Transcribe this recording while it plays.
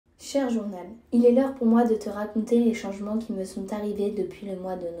Cher journal, il est l'heure pour moi de te raconter les changements qui me sont arrivés depuis le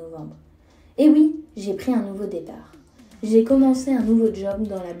mois de novembre. Et oui, j'ai pris un nouveau départ. J'ai commencé un nouveau job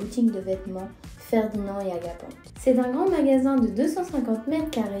dans la boutique de vêtements Ferdinand et Agapanthe. C'est un grand magasin de 250 mètres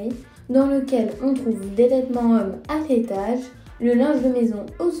carrés dans lequel on trouve des vêtements hommes à l'étage, le linge de maison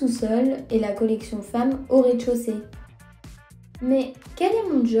au sous-sol et la collection femmes au rez-de-chaussée. Mais quel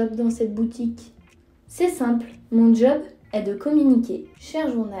est mon job dans cette boutique ? C'est simple, mon job est de communiquer. Cher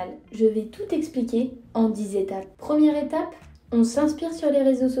journal, je vais tout expliquer en 10 étapes. Première étape, on s'inspire sur les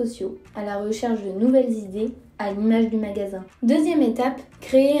réseaux sociaux, à la recherche de nouvelles idées, à l'image du magasin. Deuxième étape,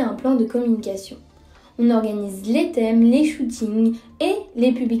 créer un plan de communication. On organise les thèmes, les shootings et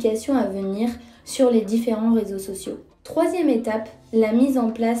les publications à venir sur les différents réseaux sociaux. Troisième étape, la mise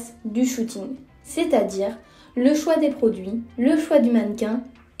en place du shooting, c'est-à-dire le choix des produits, le choix du mannequin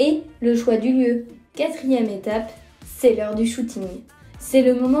et le choix du lieu. Quatrième étape, c'est l'heure du shooting. C'est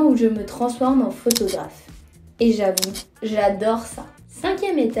le moment où je me transforme en photographe. Et j'avoue, j'adore ça.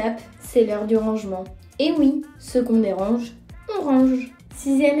 Cinquième étape, c'est l'heure du rangement. Et oui, ce qu'on dérange, on range.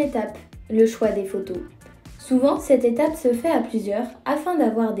 Sixième étape, le choix des photos. Souvent, cette étape se fait à plusieurs afin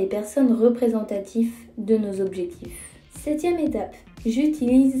d'avoir des personnes représentatives de nos objectifs. Septième étape,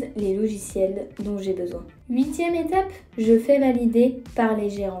 j'utilise les logiciels dont j'ai besoin. Huitième étape, je fais valider par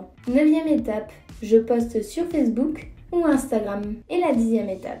les gérants. Neuvième étape, je poste sur Facebook ou Instagram. Et la 10e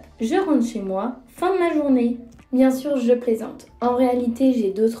étape, je rentre chez moi, fin de ma journée. Bien sûr, je plaisante. En réalité,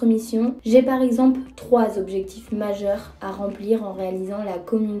 j'ai d'autres missions. J'ai par exemple 3 objectifs majeurs à remplir en réalisant la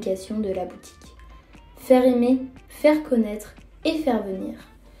communication de la boutique. Faire aimer, faire connaître et faire venir.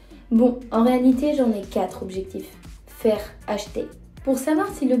 Bon, en réalité, j'en ai 4 objectifs. Faire acheter. Pour savoir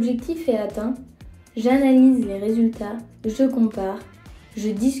si l'objectif est atteint, j'analyse les résultats, je compare, je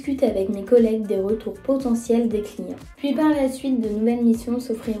discute avec mes collègues des retours potentiels des clients. Puis par la suite, de nouvelles missions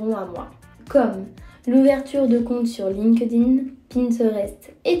s'offriront à moi, comme l'ouverture de comptes sur LinkedIn,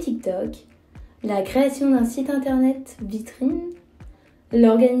 Pinterest et TikTok, la création d'un site internet vitrine,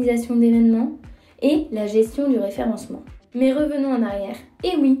 l'organisation d'événements et la gestion du référencement. Mais revenons en arrière.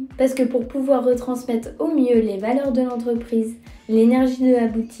 Et oui, parce que pour pouvoir retransmettre au mieux les valeurs de l'entreprise, l'énergie de la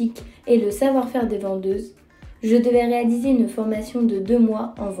boutique et le savoir-faire des vendeuses, je devais réaliser une formation de 2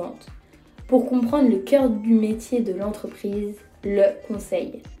 mois en vente pour comprendre le cœur du métier de l'entreprise, le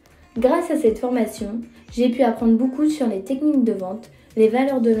conseil. Grâce à cette formation, j'ai pu apprendre beaucoup sur les techniques de vente, les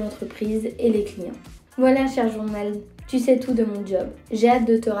valeurs de l'entreprise et les clients. Voilà, cher journal, tu sais tout de mon job. J'ai hâte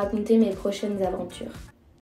de te raconter mes prochaines aventures.